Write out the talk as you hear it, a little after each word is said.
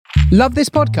Love this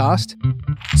podcast?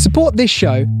 Support this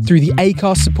show through the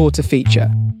Acast supporter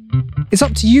feature. It's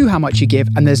up to you how much you give,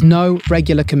 and there's no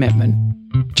regular commitment.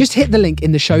 Just hit the link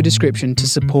in the show description to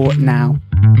support now.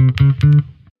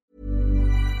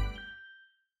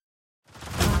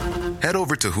 Head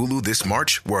over to Hulu this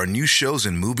March, where our new shows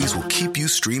and movies will keep you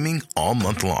streaming all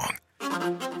month long.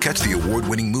 Catch the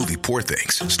award-winning movie Poor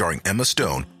Things, starring Emma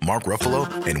Stone, Mark Ruffalo,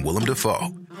 and Willem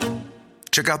Dafoe.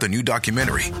 Check out the new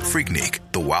documentary, Freaknik,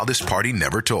 The Wildest Party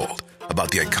Never Told,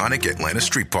 about the iconic Atlanta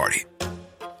Street Party.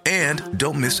 And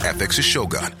don't miss FX's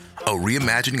Shogun, a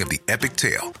reimagining of the epic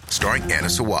tale, starring Anna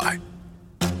Sawai.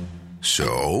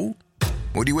 So,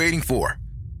 what are you waiting for?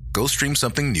 Go stream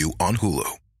something new on Hulu.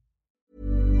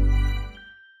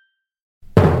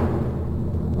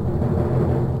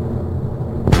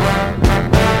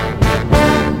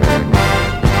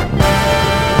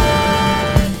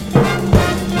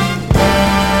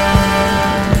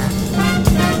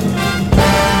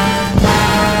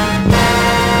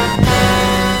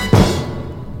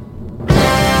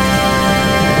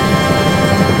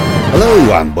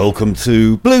 Hello and welcome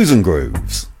to Blues and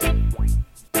Grooves.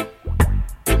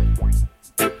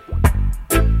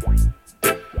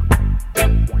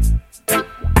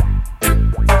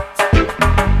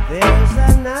 There's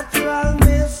a natural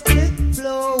mystic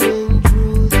flowing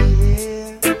through the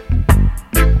air.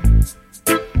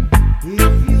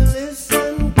 If you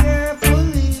listen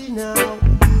carefully now,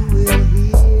 you will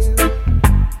hear.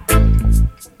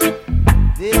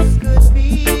 This could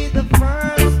be the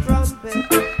first trumpet.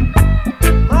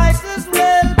 Might as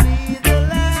well be the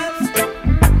last.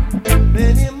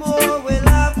 Many more will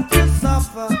have to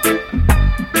suffer.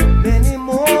 Many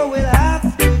more will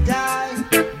have to die.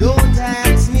 Don't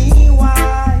ask me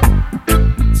why.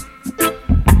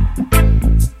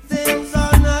 Things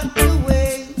are not the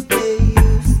way they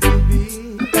used to be.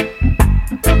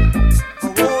 I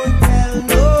won't tell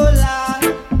no lie.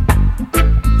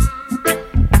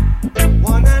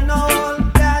 One and all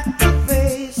got to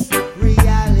face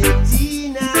reality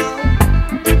now.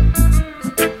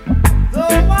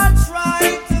 Though I try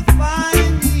to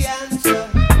find the answer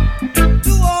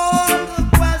to all the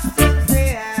questions they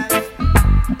ask,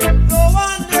 though I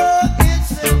know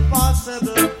it's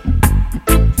impossible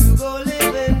to go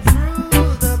living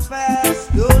through the past.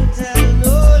 Don't tell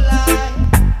no lie.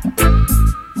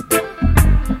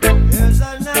 There's a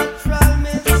natural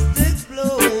mystic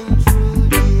flowing through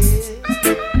the air.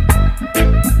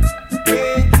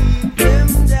 Can't keep him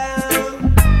down.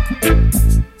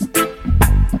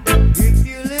 If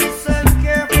you listen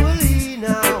carefully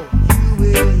now, you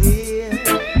will hear.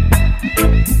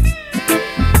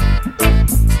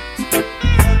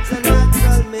 That's a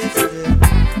natural mystic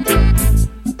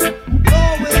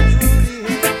flowing through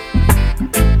the air.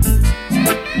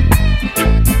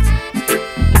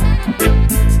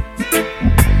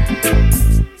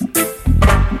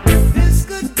 This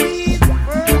could be the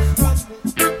first trumpet.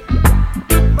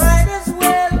 Might as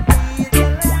well be the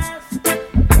last.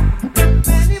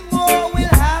 Many more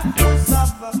will have to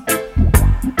suffer.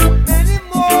 Many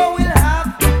more will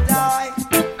have to die.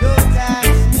 Don't ask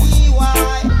me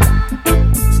why.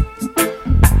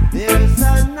 There's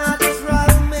a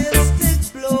natural mystic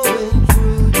blowing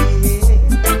through the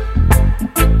air.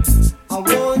 I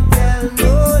won't tell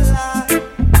no lie.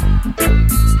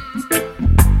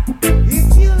 If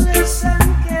you listen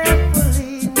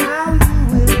carefully, now you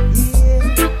will hear.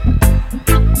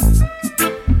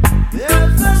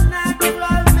 There's a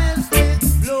natural mystic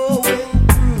blowing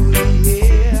through the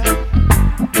air.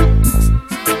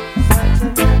 Such a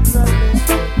natural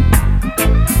mystic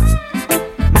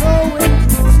blowing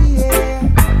through the air.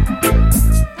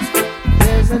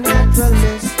 There's a natural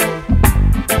mystic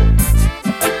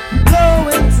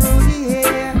blowing through the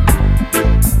air.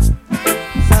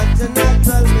 Such a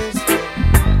natural mystic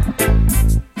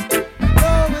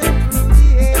blowing through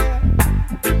the air.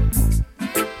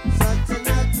 Such a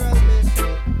natural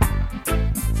mystic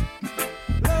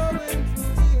blowing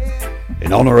through the air.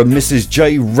 In honour of Mrs.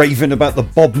 J raving about the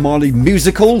Bob Marley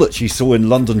musical that she saw in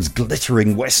London's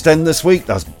glittering West End this week,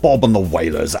 that's Bob and the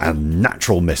Wailers and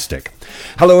Natural Mystic.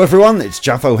 Hello everyone, it's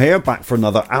Jaffo here, back for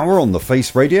another hour on the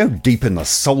Face Radio, deep in the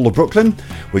soul of Brooklyn.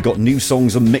 We got new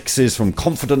songs and mixes from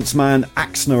Confidence Man,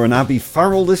 Axner and Abby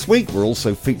Farrell this week. We're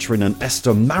also featuring an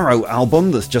Esther Marrow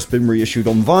album that's just been reissued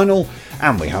on vinyl,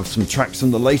 and we have some tracks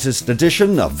from the latest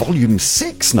edition, volume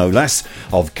 6 no less,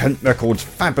 of Kent Records'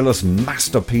 fabulous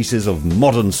masterpieces of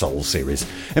modern soul series.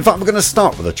 In fact, we're going to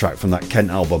start with a track from that Kent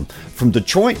album. From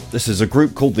Detroit, this is a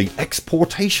group called the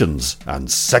Exportations, and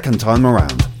Second Time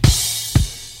Around.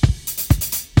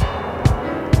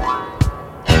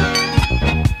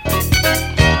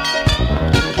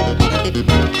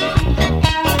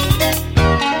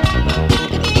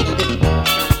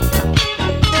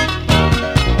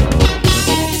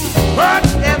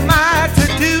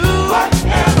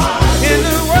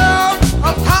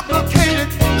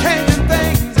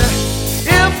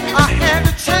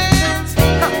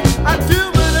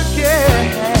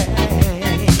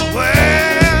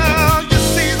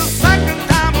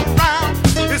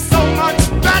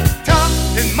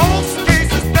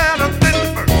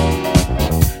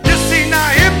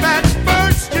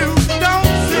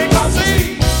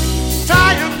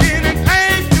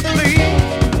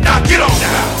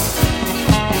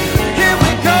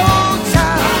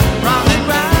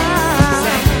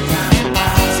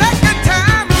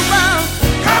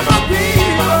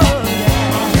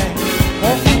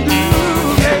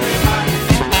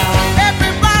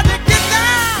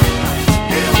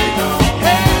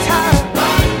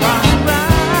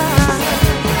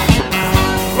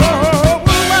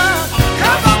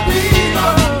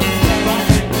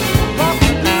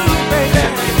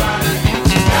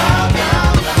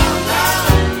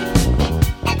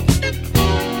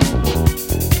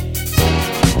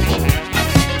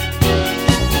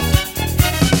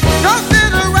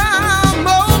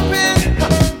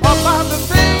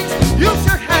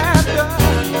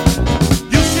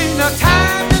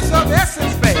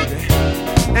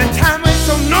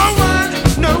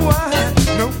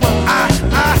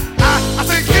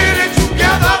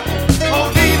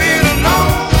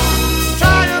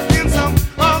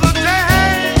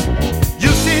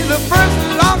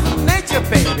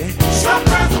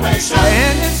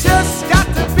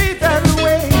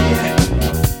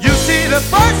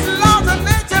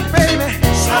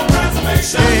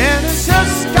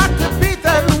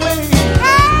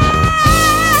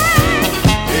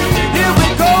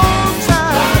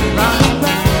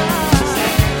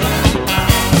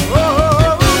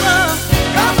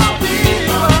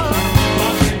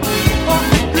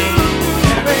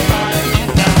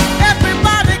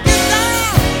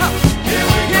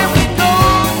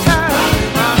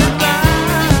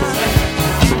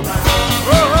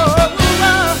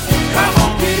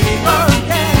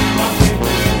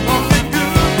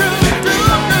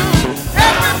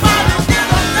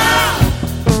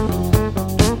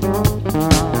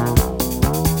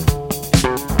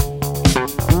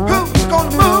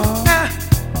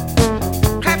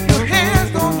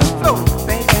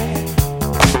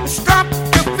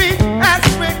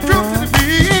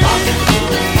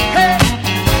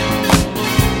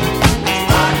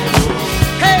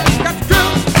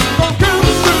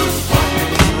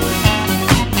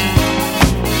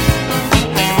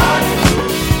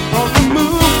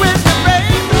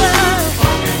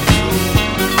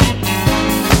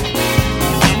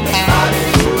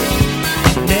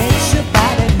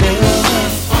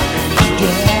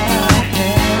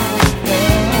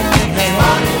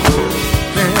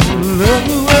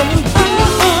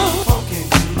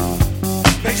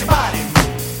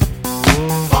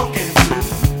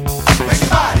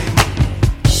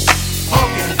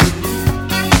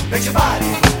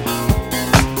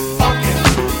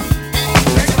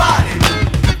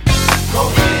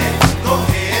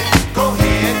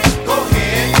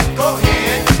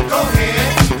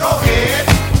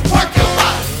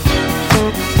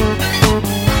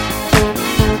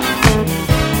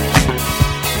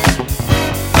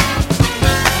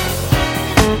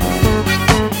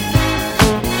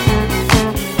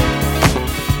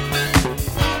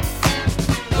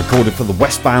 recorded for the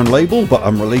Westbound label but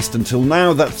unreleased until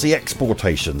now. That's the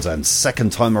Exportations, and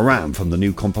second time around from the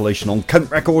new compilation on Kent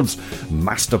Records,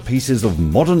 Masterpieces of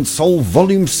Modern Soul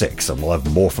Volume 6, and we'll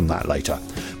have more from that later.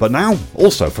 But now,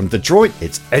 also from Detroit,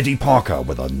 it's Eddie Parker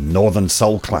with a Northern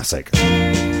Soul classic.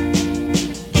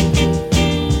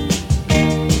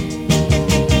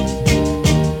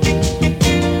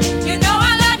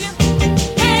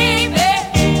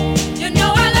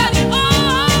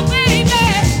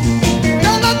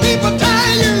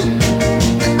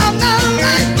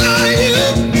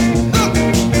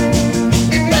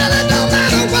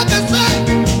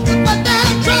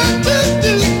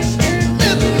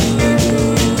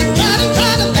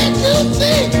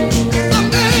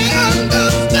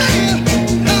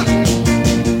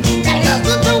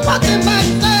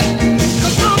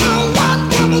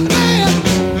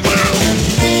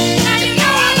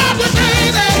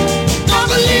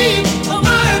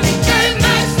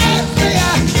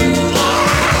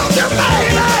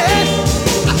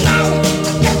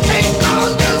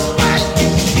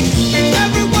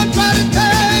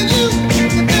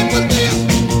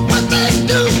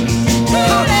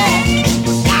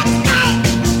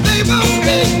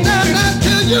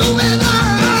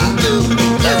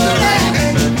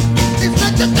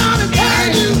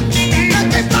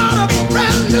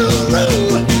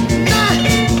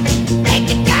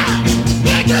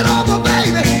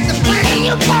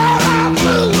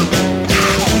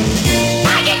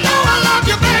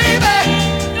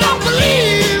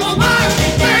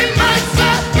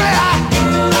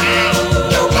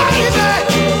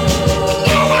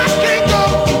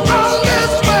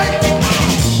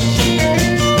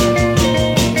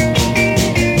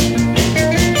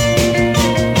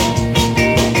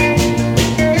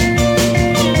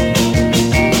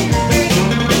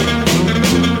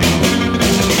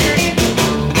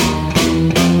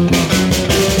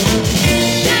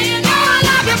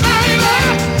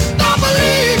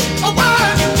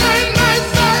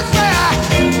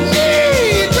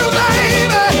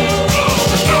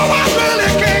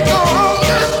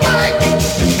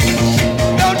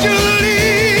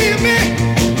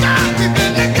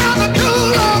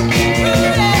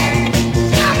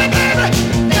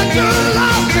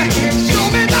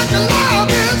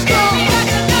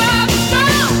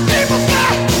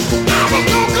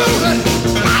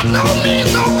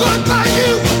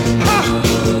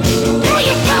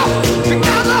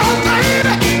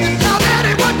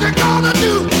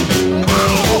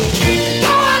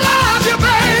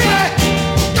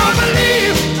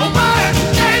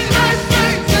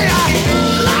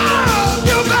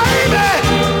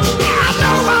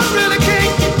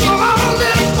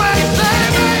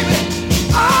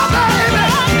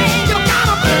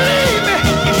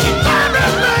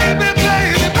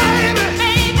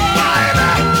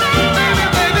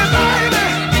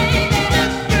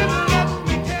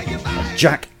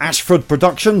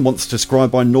 Production, once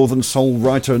described by Northern Soul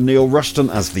writer Neil Rushton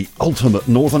as the ultimate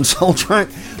Northern Soul track.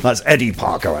 That's Eddie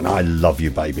Parker and I Love You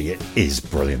Baby. It is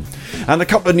brilliant. And a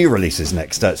couple of new releases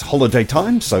next. It's holiday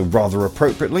time, so rather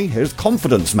appropriately, here's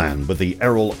Confidence Man with the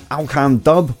Errol Alkan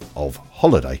dub of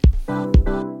Holiday.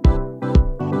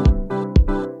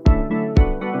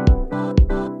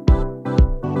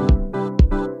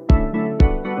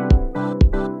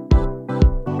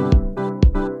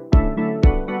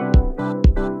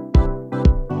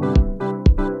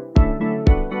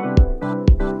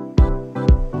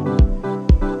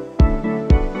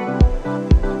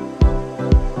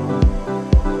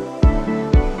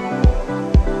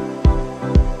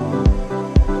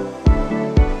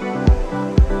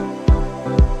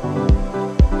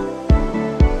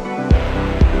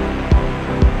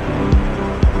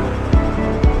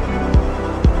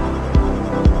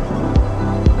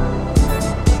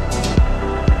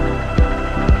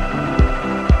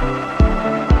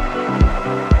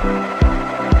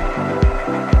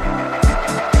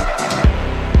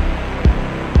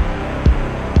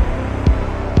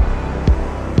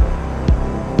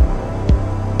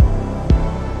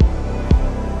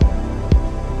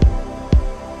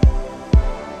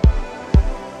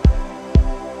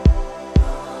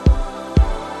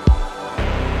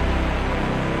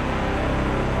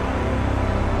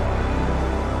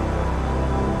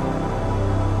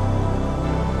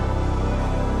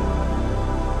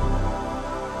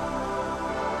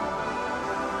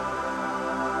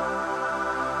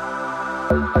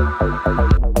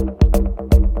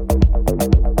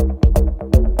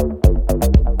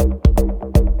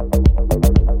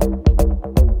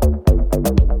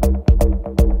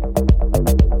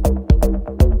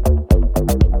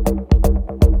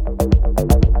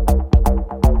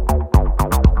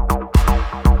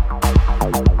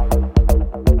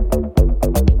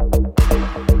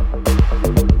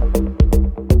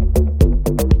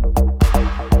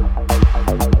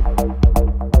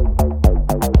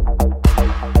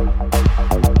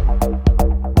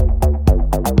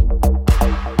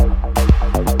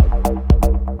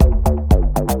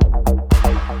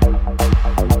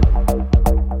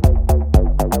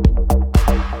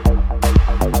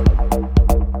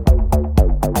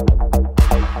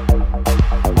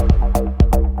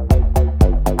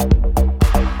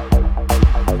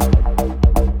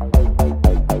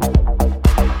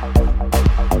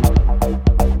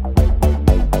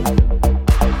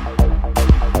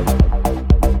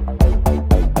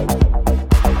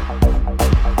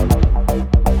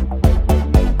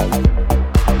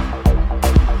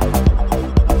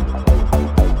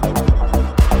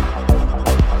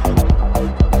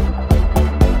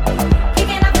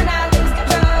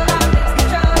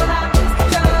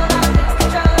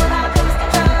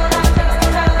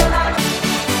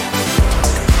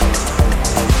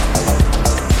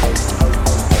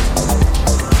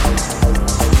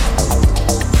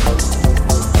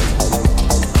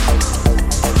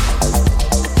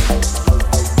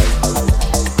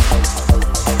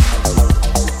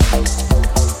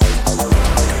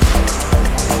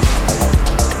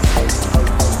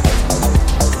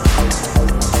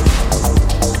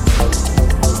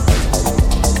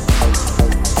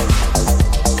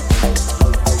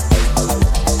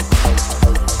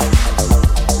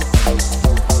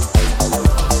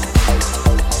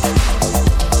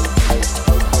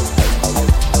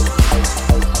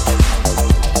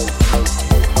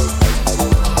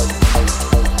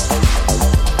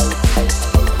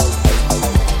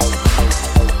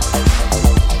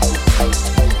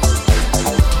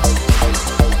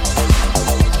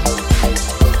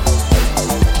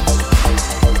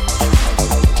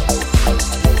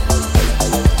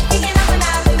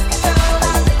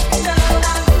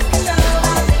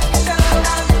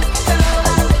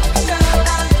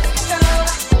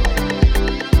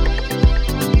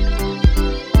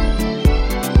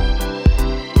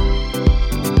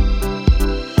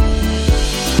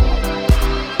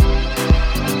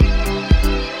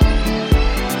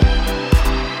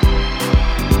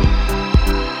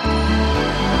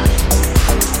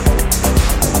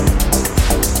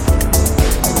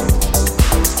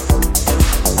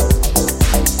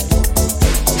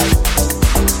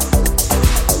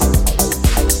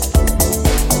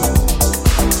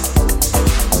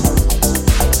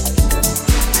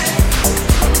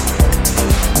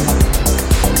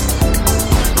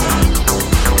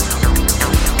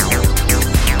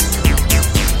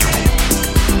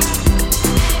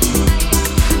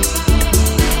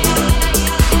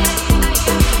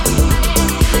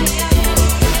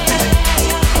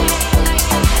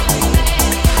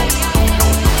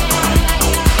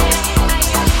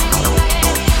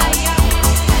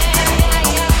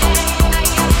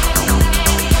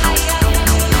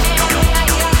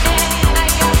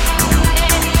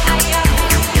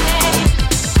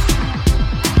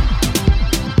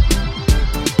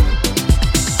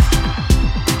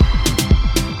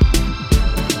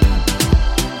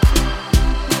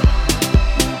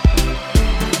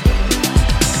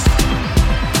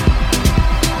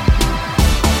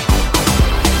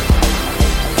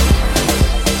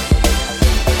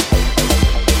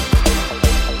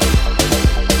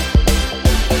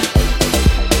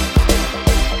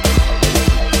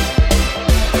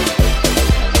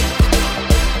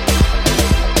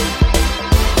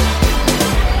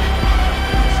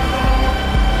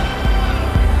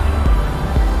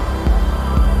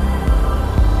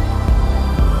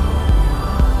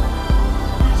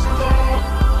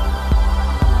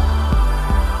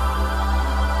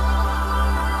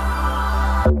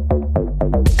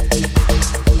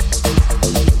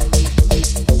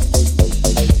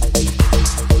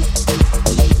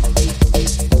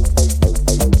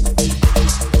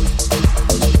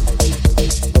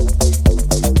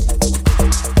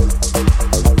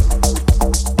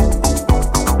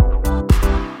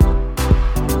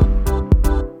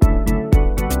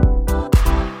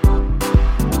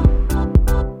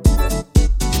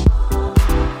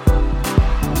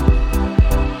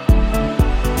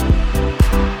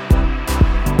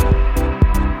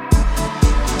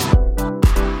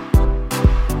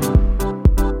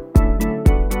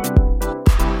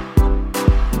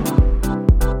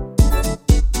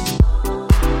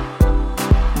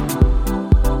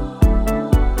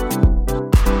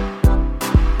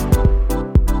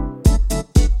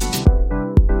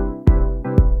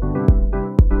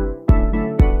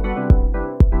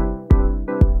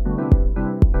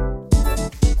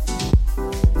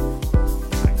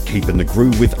 keeping the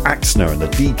groove with Axner and the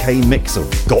DK mix of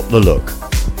Got the Look.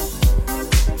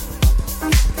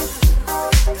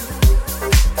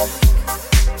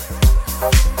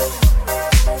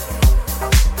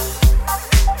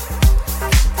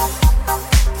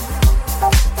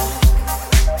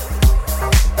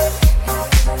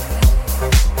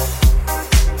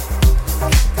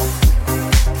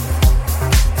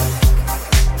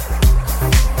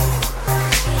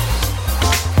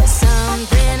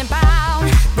 Something about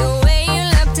the way you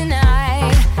look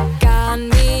tonight got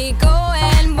me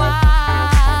going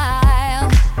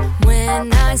wild.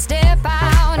 When I step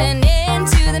out and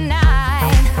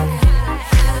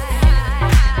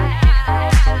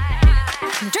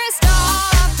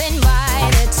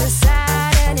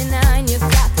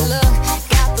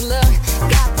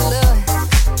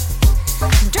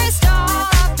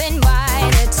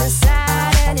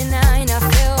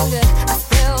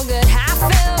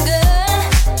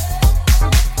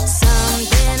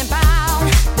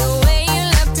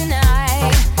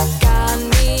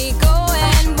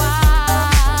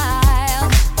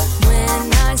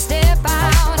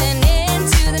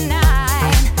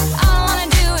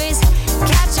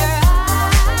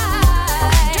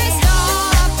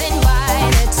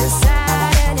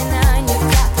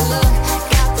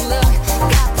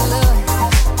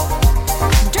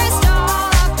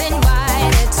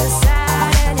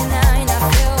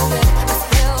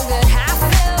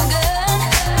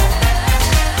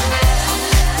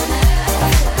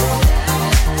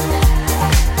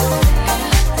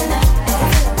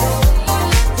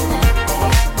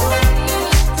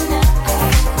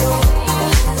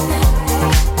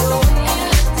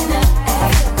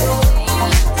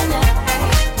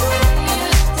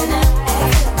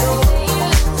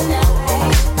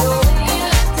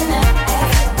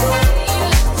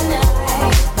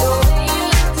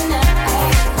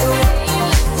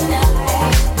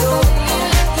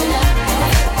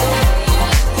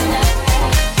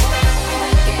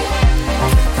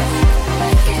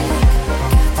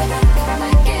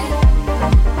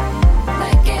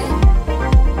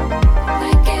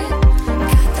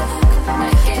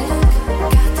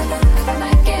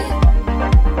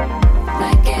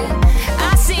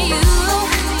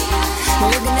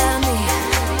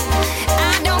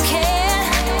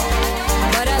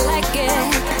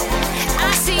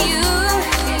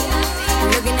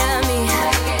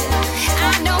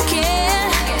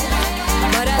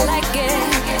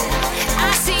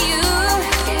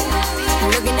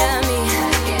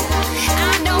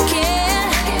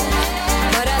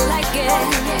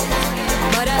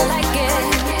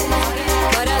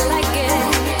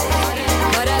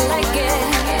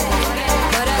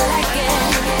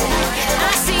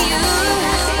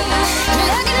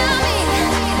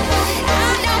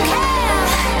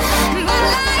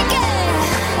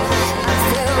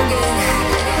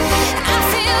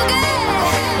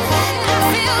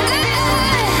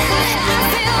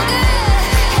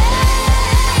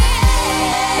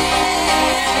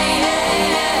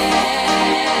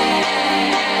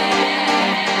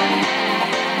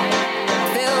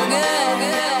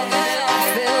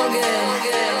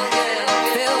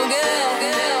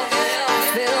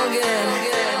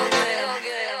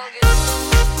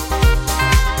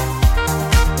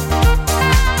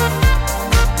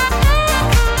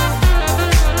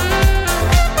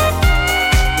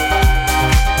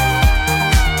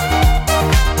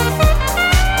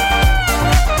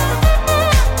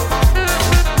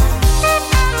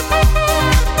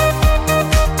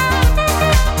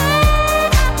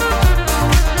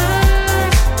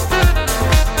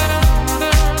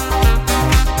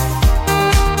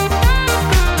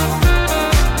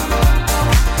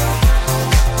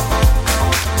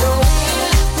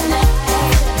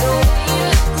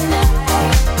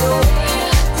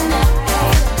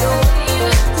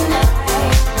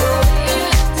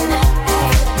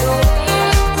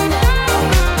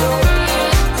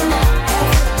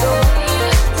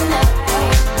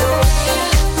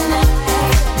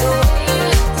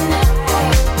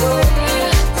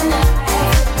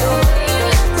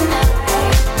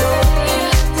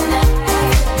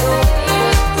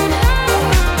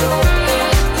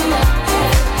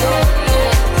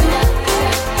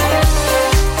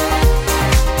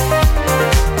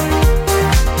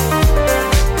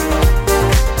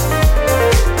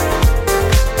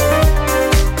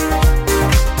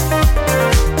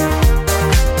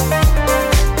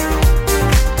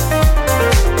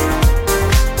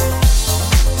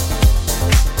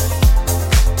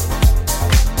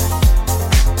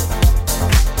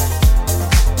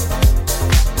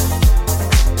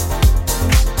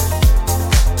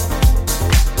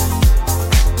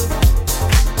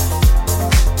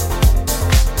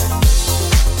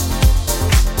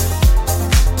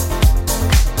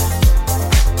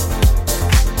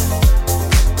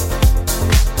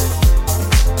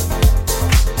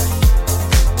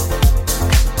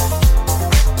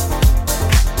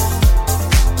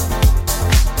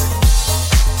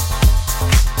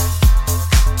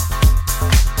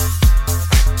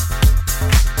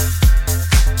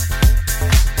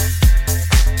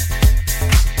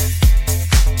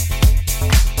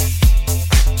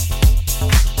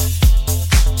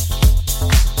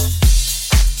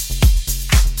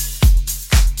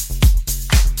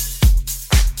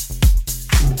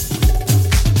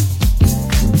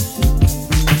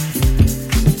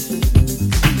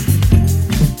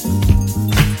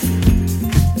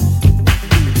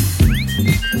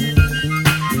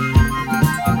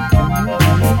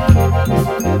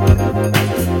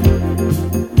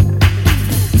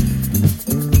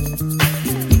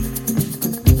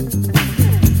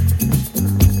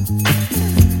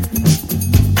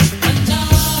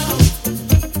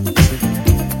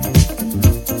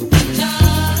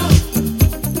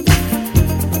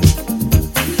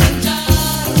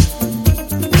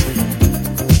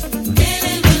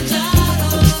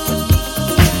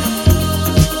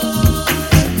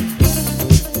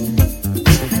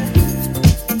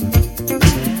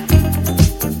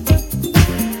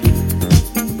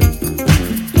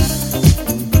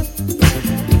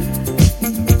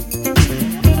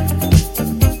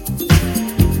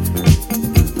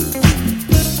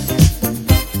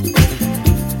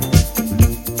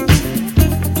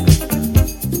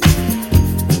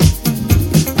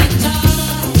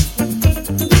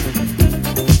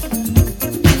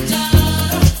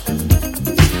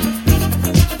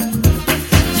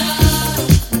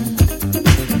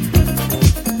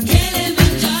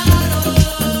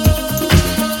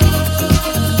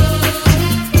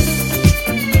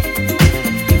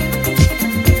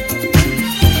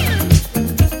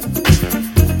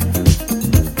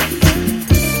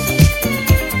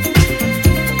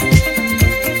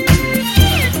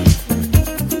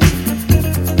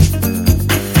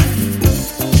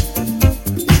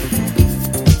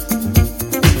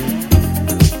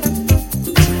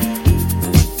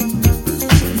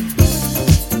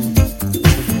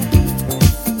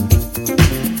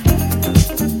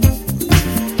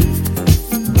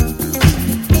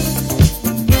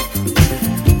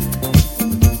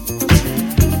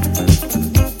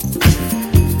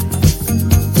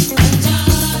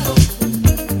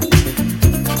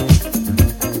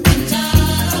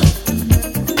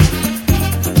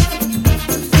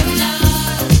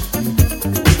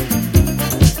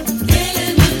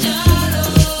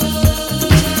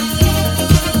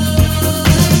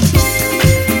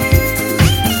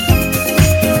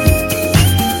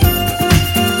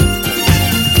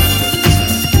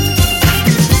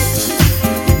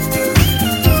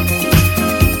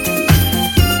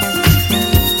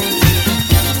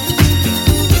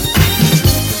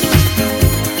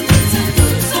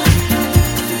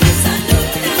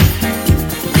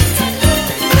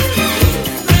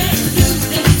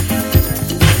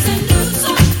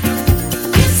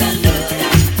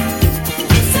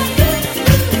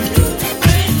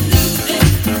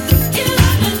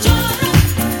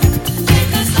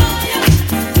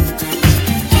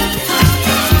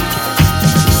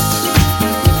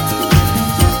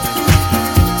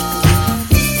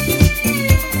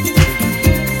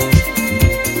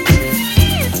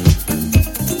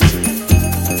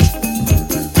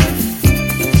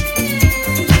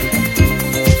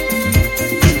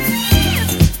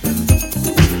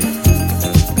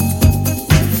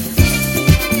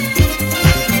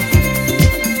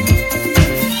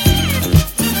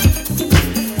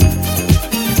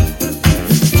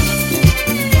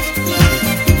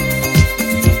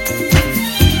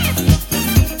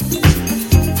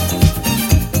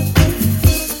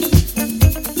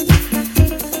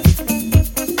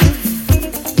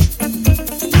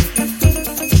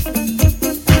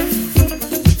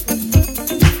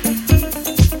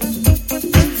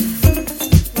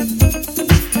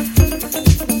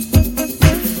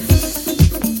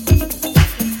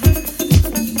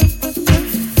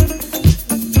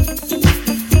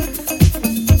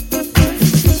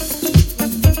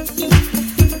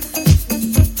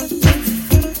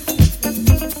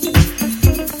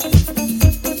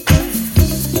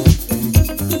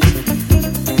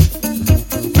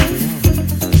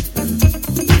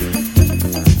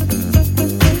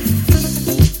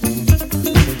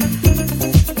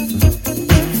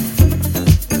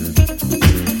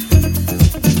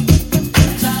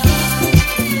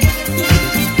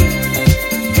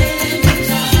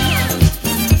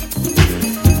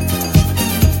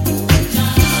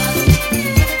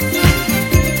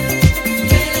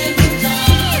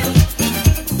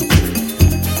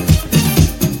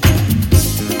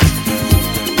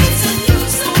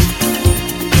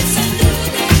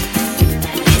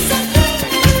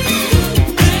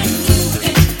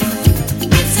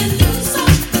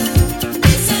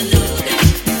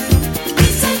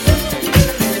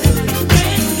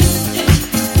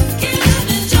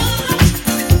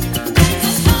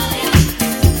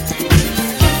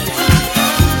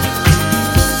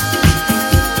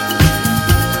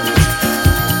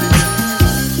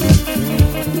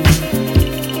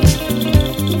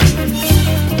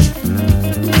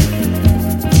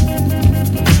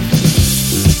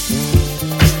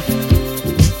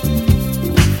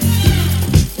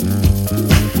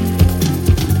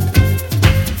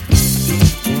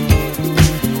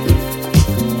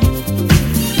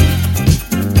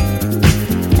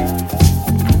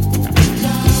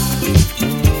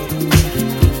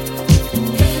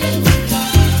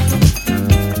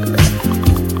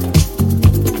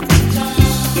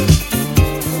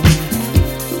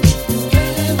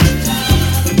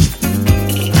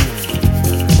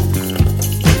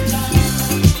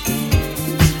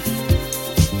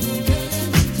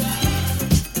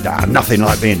Nothing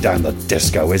like being down the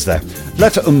disco, is there?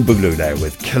 Letta Umbulu there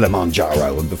with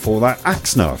Kilimanjaro, and before that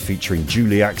Axner featuring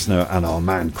Julie Axner and our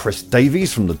man Chris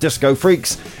Davies from the Disco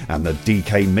Freaks, and the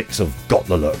DK mix of Got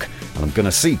the Look. And I'm going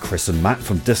to see Chris and Matt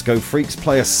from Disco Freaks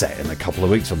play a set in a couple of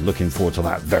weeks. I'm looking forward to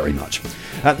that very much.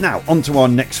 Now, on to our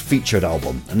next featured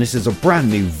album, and this is a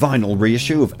brand new vinyl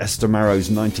reissue of Esther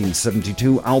Marrow's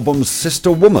 1972 album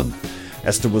Sister Woman.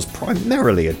 Esther was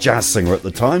primarily a jazz singer at the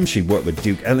time. She worked with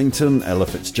Duke Ellington, Ella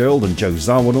Fitzgerald and Joe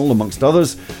Zawinul, amongst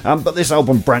others. But this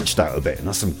album branched out a bit and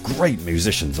has some great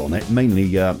musicians on it, mainly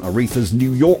Aretha's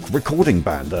New York recording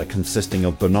band, consisting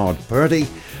of Bernard Purdie,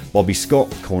 Bobby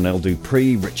Scott, Cornell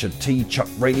Dupree, Richard T, Chuck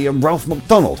Rainey and Ralph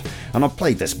McDonald. And I've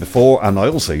played this before, and I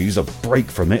also use a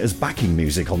break from it as backing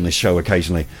music on this show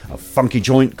occasionally. A funky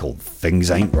joint called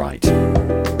Things Ain't Right.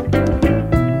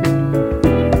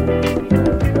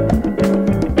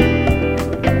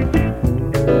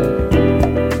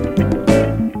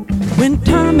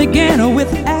 Began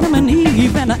with Adam and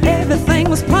Eve, and everything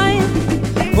was plain.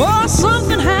 Oh,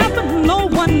 something happened, no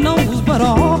one knows, but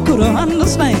all could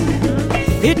understand.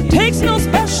 It takes no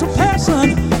special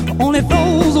person, only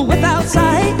those without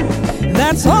sight.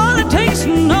 That's all it takes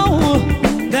to know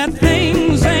that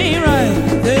things ain't right.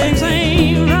 Things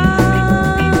ain't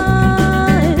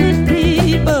right,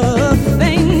 people.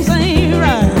 Things ain't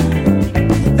right.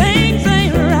 Things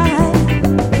ain't right.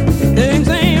 Things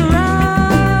ain't right.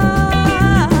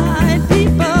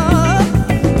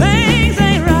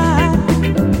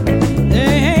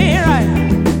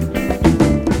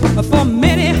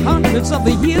 Of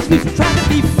the years we've tried to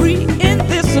be free in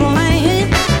this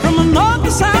land, from the north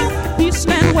to south, east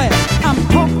and west. I'm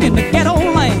talking the ghetto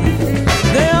land.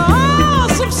 There are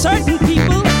some certain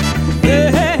people,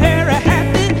 they're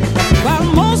happy, while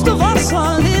most of us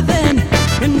are living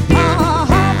in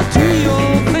poverty.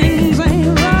 Oh, things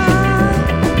ain't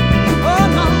right. Oh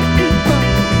no, people,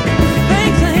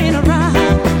 things ain't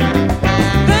right.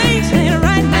 Things ain't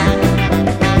right now.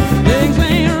 Things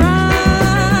ain't right.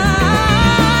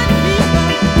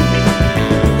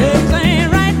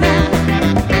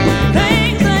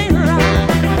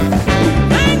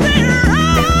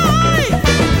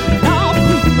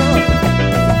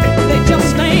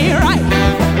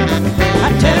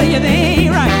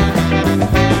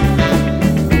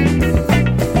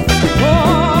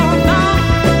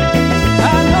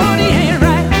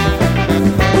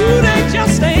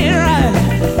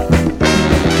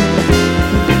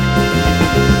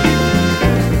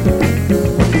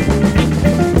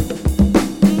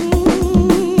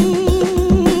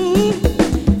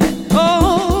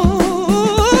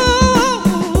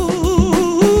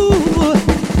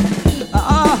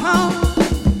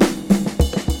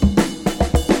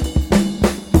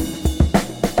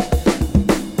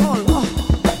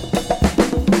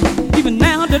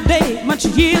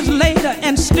 Years later,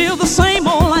 and still the same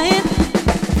old land.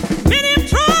 Many have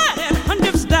tried and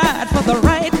hundreds died for the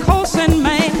right cause and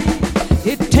man.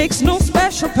 It takes no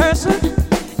special person,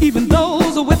 even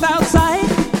those without sight,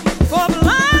 for a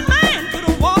blind man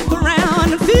could walk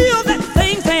around and feel that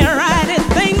things ain't right. And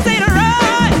things ain't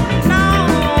right. No,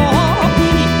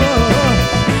 people,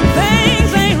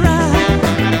 things ain't right.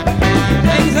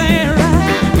 Things ain't right.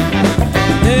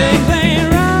 Things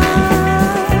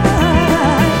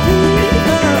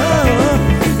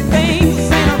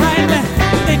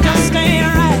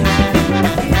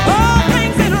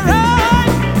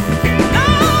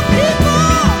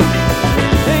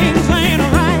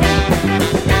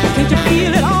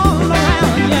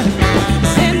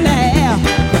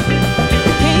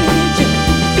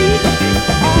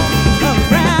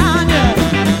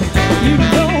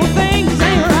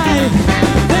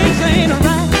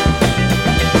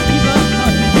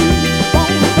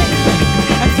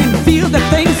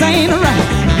ain't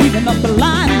right. Even up the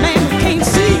line, man can't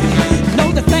see.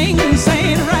 Know that things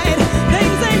ain't right.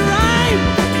 Things ain't right.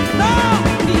 No,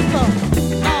 people,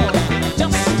 no,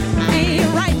 just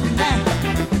ain't right.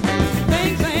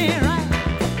 Things ain't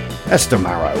right. Esther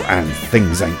Marrow and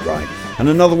Things Ain't Right. And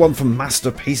another one from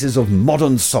Masterpieces of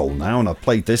Modern Soul now, and I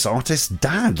played this artist's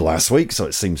dad last week, so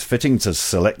it seems fitting to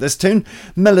select this tune.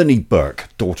 Melanie Burke,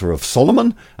 daughter of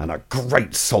Solomon, and a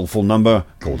great soulful number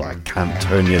called I Can't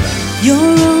Turn You Down. You're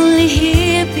only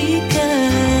here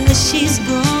because she's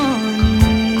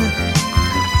gone.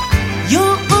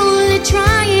 You're only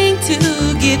trying to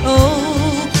get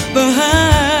over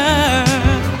her,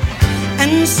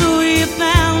 and so you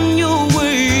found your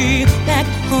way back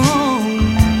home.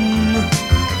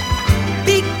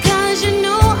 Because you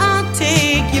know I'll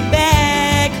take you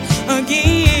back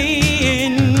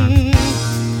again.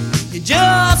 You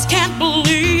just can't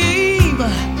believe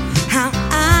how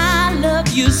I love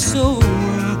you so.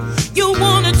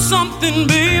 something,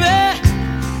 baby,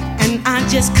 and I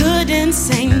just couldn't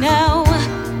say no.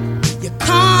 You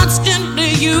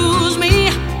constantly use me,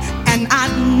 and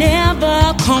I'd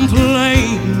never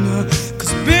complain.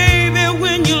 'Cause baby,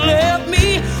 when you left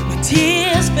me, my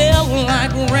tears fell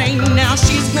like rain. Now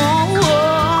she's gone,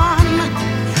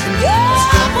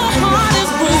 yeah, my heart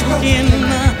is broken,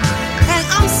 and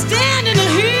I'm standing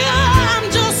here, I'm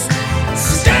just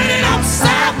standing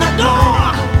outside my door.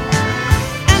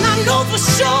 And I know for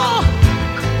sure,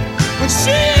 when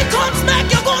she comes back,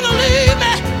 you're gonna leave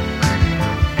me.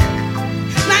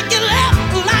 Like you left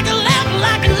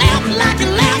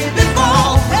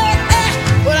before. Hey, hey.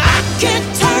 But I can't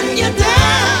turn you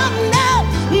down. No,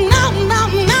 no, no,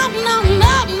 no, no,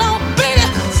 no, no, baby.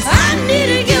 I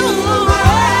need you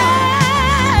around.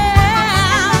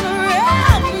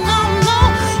 No, no.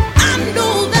 I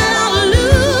know that I'll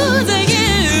lose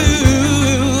you.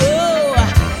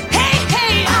 Hey,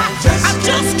 hey, I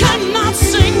just cannot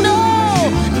say no.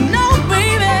 No,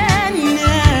 baby,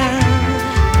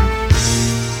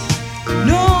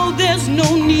 no, there's no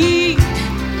need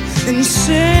in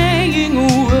saying a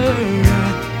word,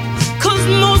 'cause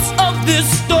most of this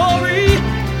story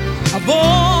I've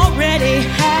already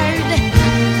heard.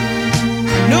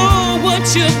 I know what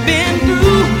you've been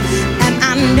through, and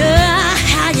I know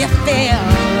how you feel.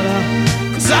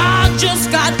 'Cause I just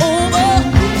got over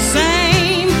the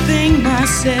same thing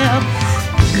myself.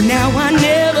 Now I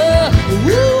never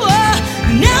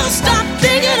stop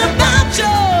thinking about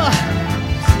you,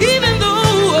 even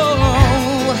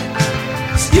though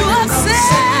you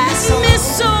upset me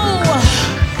so,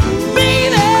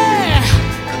 baby.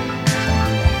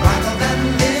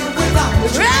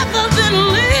 Rather than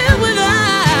live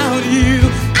without you,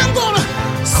 I'm gonna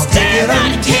stand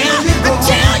right here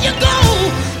until you go.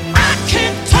 I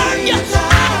can't turn you,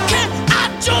 I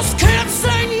just can't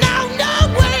say no, no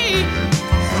way.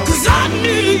 'Cause I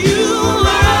need you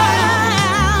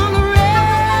around.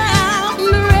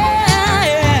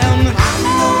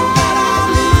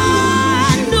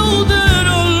 I know that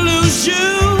I'll lose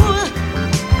you.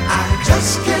 I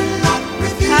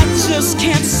just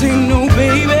can't say no,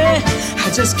 baby. I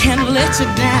just can't let you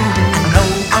down. I know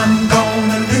I'm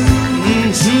gonna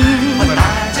lose you, but I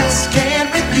just can't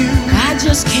refuse. I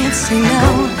just can't say I no.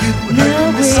 know you No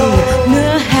hurt me way, so. no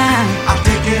how. I'll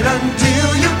take it until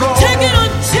you go. Take it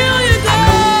until you I go.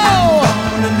 know I'm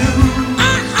gonna lose,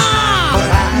 but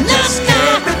I just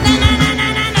can't refuse.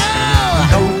 I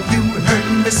know you hurt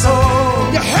me so.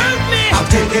 You hurt me. I'll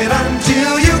take it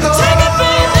until you go. Take it,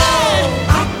 baby.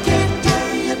 I can't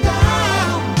turn you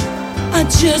down, I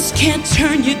just can't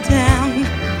turn you down.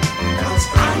 'cause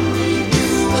I need you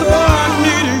Oh, I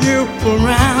need you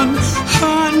around.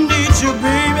 I need you,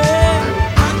 baby.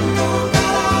 I know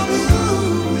that I'll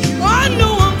lose you. I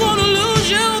know I'm gonna lose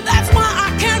you. That's why I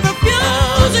can't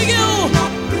refuse you.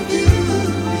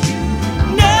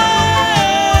 No.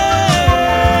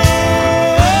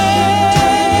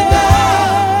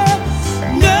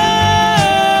 No.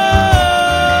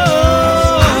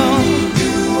 I need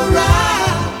you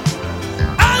around.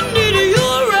 I need you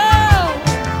around.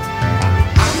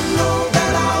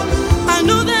 I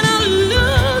know that I'll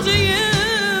lose you,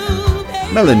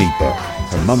 baby. Melanie Burke.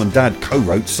 Her mum and dad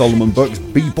co-wrote Solomon Burke's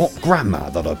Bebop Grandma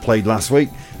that I played last week,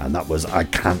 and that was I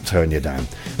Can't Turn You Down.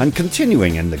 And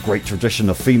continuing in the great tradition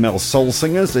of female soul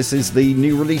singers, this is the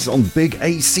new release on Big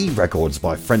AC Records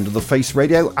by friend of the Face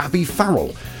Radio, Abby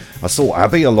Farrell. I saw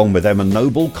Abby along with Emma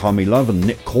Noble, Carmi Love and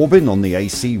Nick Corbin on the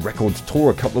AC Records tour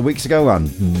a couple of weeks ago,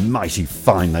 and mighty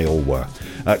fine they all were.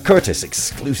 Curtis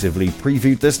exclusively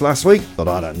previewed this last week, but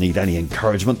I don't need any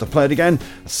encouragement to play it again.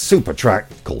 A super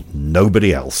track called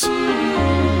Nobody Else.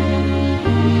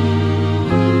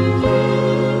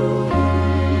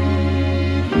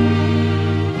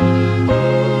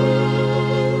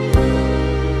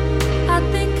 I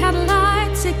think I'd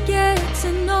like to get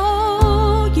to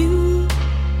know you.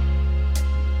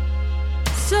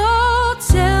 So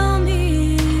tell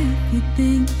me if you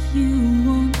think you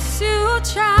want to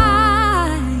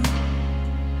try.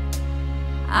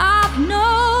 I've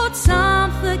no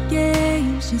time for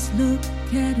games, just look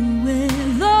at where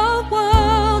the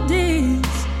world is.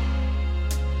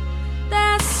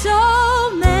 There's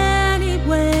so many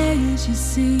ways you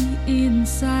see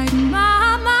inside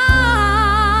my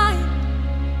mind.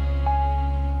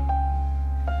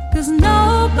 'Cause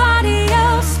nobody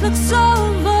else looks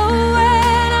over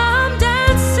when I'm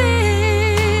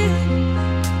dancing,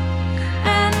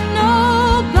 and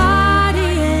nobody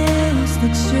else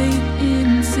looks straight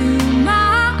into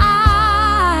my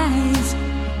eyes.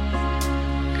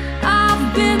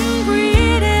 I've been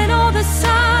reading all the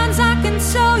signs, I can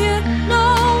tell you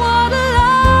know what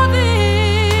love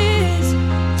is.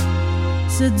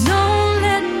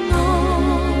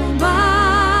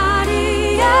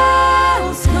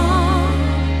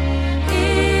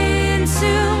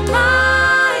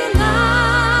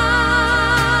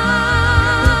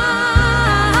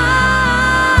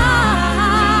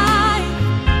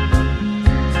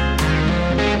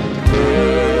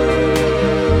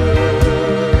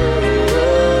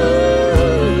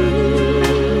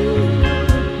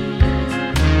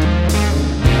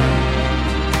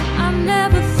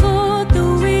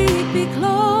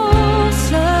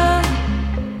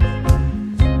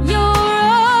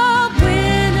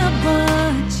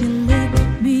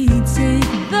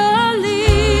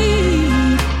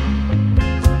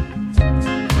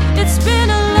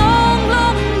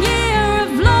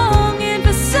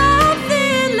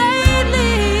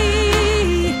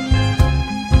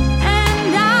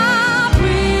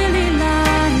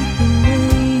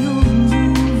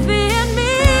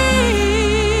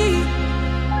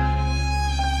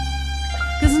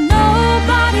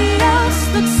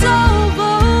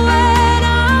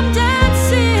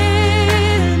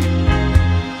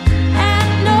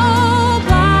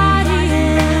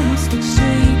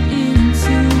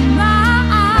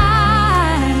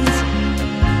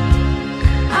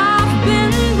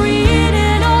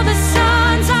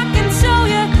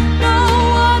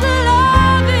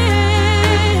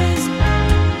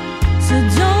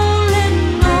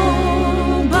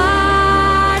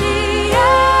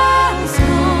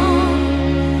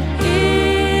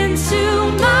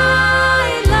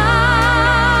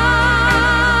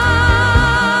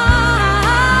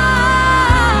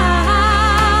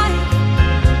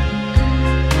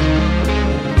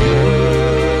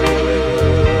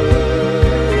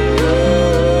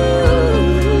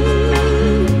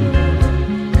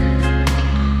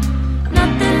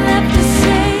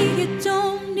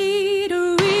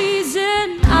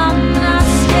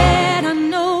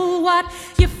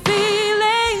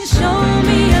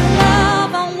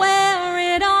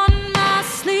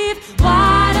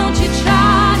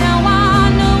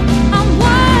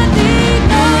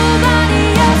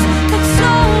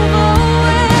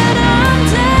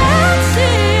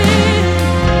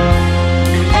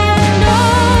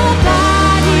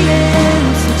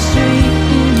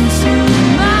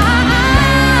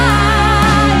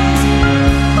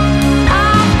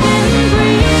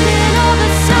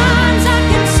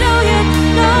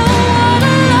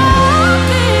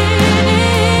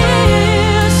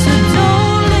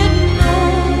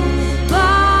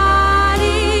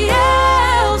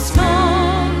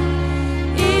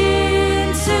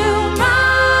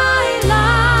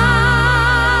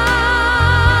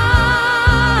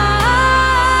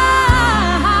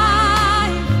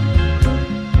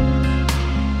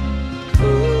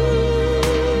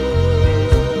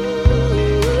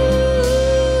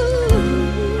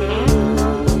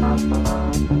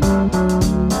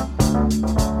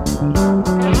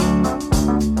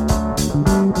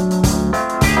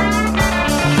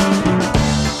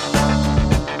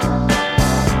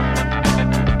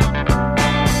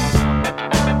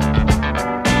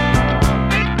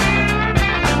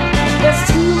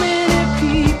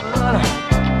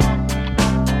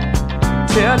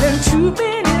 telling too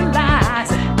many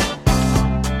lies.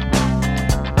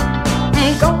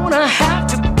 I'm gonna have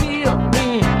to build me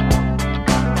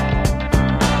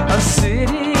a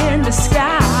city in the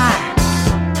sky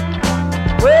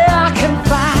where I can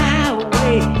fly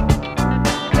away.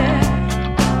 Yeah.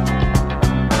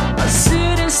 A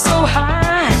city so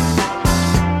high,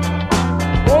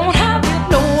 won't have it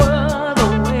no other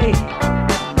way.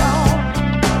 No.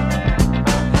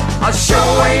 I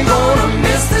sure ain't gonna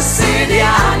miss the city I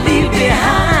leave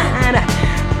behind.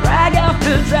 Drag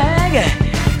after drag,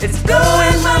 it's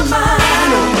blowing my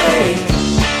mind away.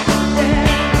 Yeah.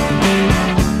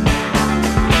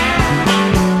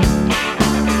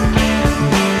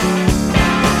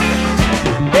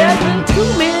 There's been too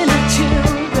many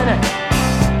children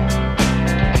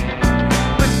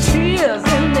with tears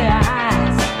in their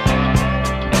eyes.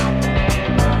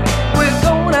 We're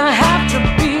gonna have to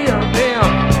build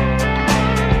them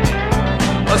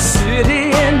a city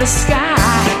in the sky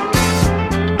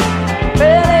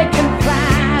where they can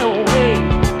fly away.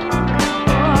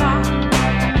 Oh,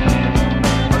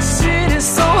 a city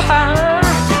so high,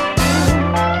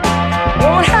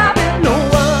 won't have it no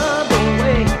other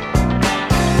way.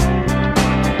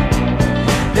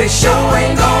 They sure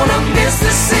ain't gonna miss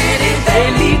the city they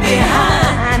leave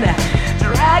behind.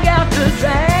 Drag after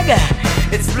drag,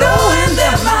 it's blowing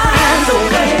their minds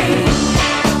away.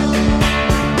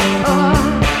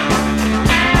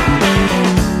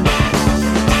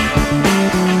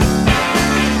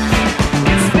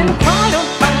 It's been quite a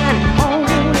fine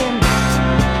morning.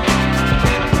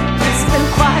 It's been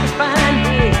quite a fine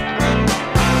day.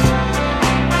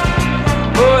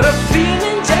 But a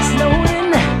feeling just knowing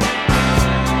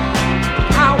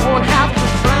I won't have to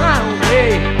fly away.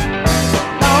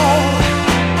 No,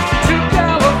 to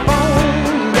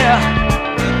California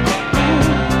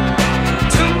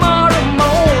tomorrow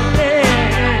morning.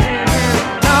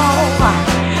 No,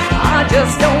 I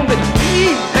just don't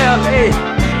believe LA.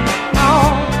 No,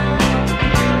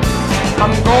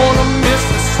 I'm gonna miss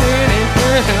the city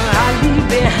I leave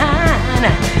behind.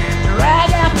 Drag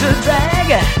after drag,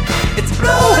 it's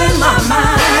blowing my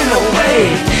mind away.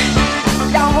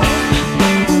 Y'all.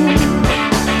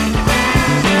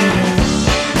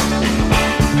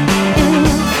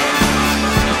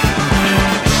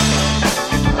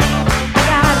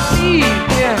 Gotta leave,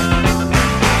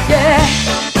 yeah.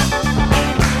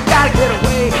 Gotta get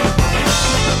away.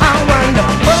 I wonder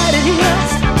what it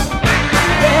is.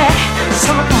 Yeah,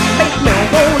 something make me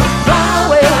wanna fly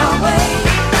away.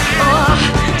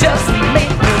 Just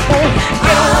make me wanna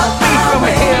get away from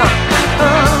here.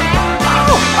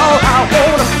 Oh, I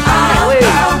wanna fly away.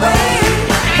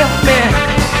 Help me,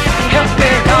 y'all.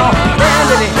 Stand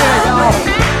in here, y'all.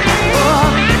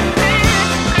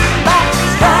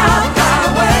 Fly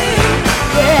away,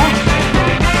 yeah.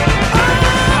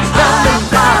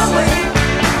 Fly away,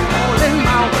 all in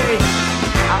my way.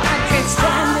 I can't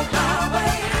stand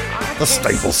it. The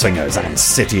Staple Singers and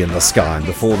City in the Sky, and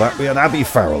before that we had Abby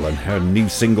Farrell and her new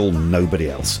single Nobody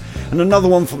Else, and another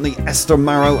one from the Esther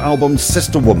Marrow album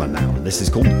Sister Woman now, and this is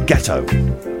called Ghetto.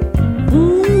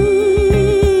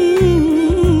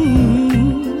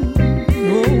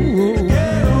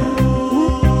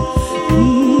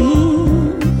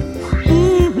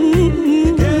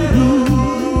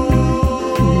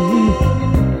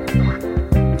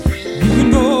 You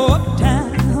can go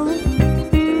uptown,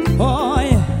 oh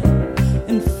yeah,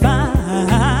 and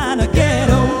find a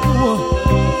ghetto.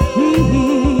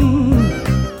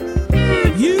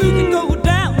 You can go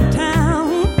downtown,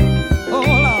 oh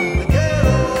Lord,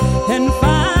 and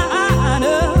find a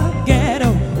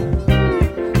ghetto.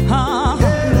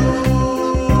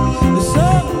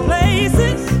 Some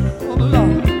places, oh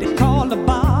Lord, they call the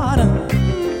bottom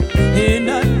ain't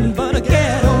nothing but a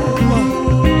ghetto.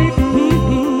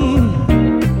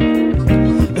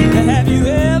 Have you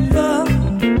ever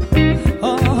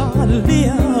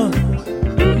lived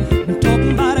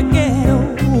talking about a ghetto?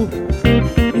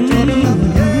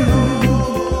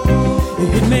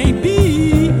 It may be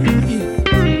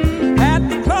at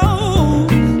the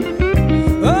close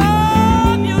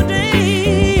of your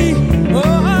day. Oh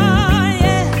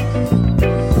yeah,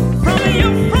 from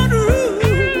your front room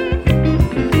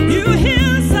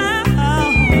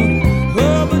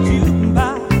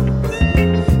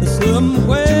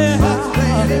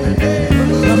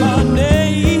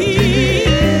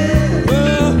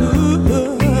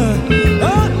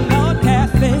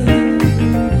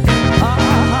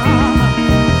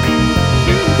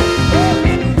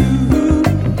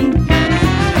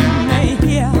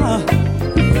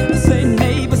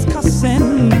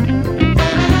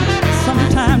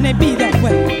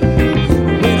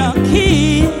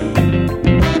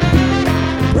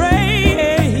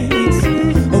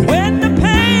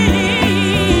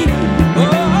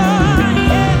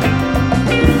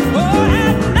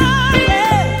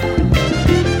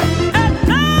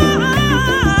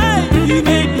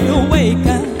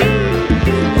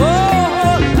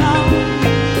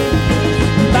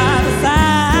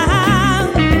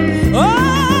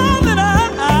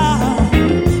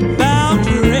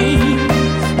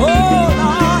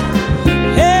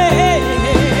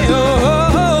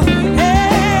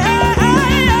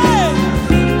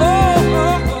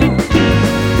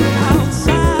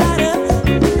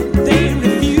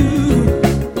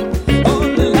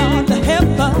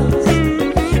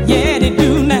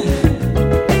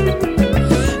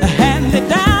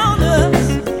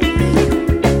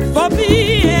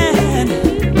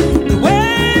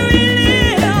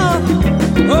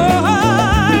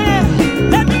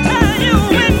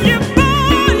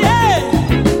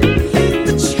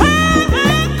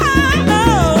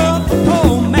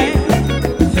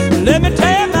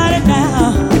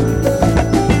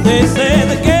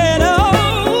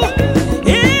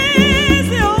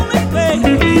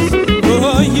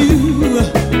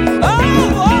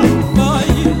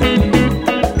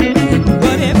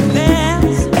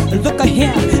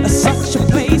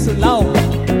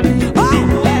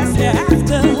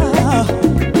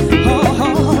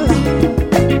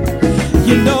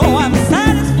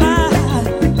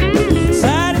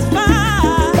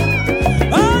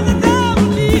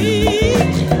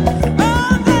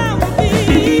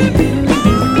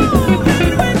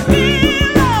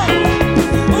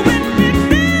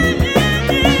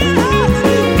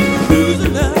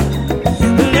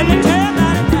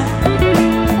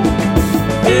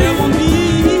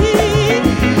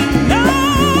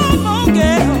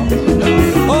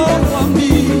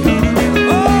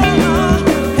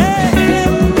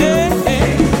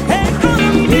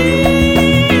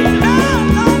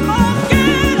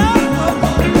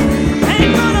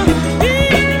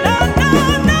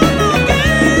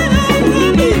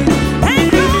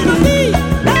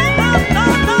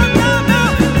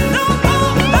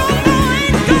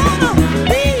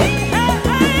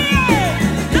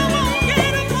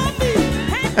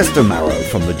Esther Marrow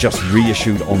from the just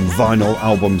reissued on vinyl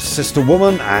album Sister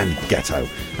Woman and Ghetto.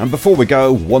 And before we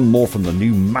go, one more from the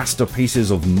new masterpieces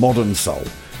of modern soul.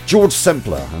 George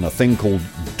Sampler and a thing called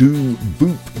Do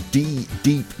Boop Dee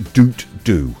Deep Doot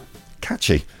Do.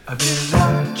 Catchy. I've been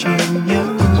watching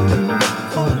you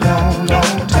for a long,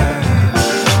 long time.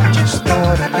 I just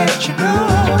thought I'd let you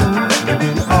know you've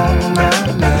been on my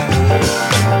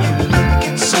mind. You're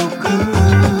looking so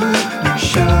good, you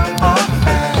sure are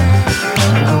fine.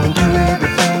 I'm gonna do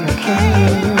everything I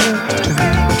can to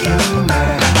make you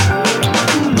mine.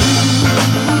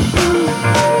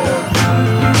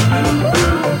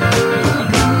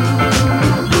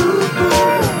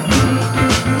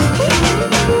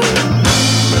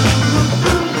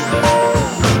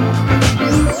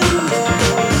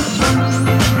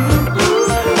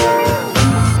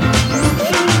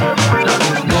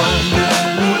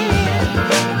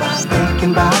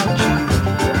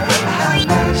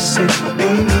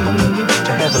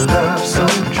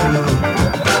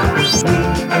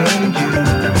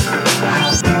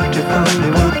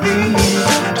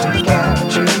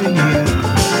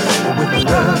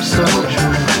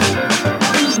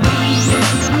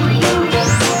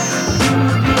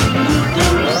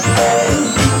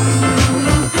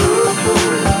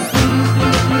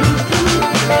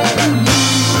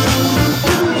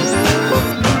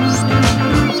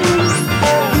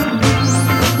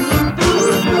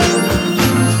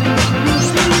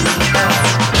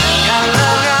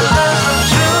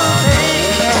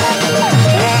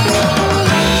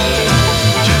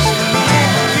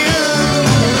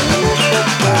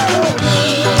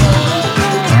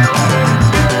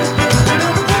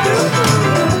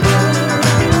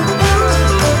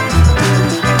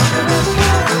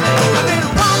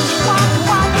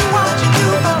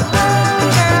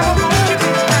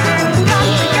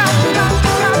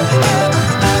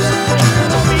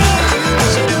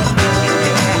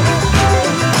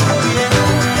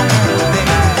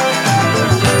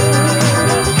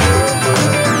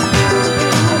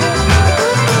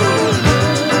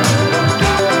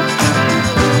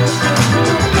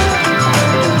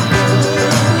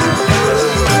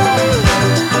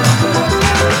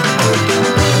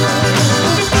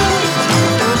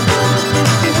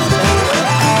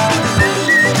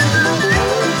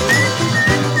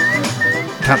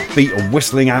 Can't beat a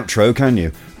whistling outro, can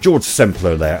you? George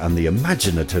Sampler there, and the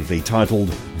imaginatively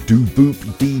titled Do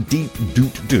Boop Dee Deep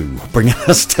Doot Do, bringing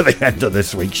us to the end of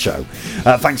this week's show.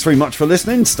 Thanks very much for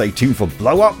listening. Stay tuned for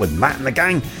Blow Up with Matt and the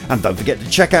gang, and don't forget to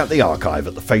check out the archive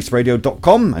at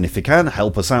thefaceradio.com, and if you can,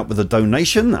 help us out with a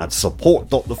donation at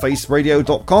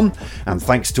support.thefaceradio.com. And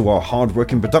thanks to our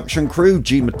hard-working production crew,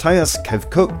 G. Mateus, Kev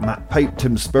Cook, Matt Pape,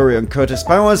 Tim Spurrier and Curtis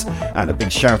Bowers, and a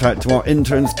big shout out to our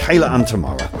interns Kayla and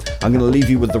Tamara. I'm going to leave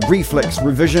you with the Reflex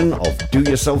revision of Do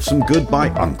Yourself Some Good by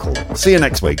Uncle. See you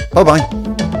next week. Bye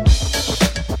bye.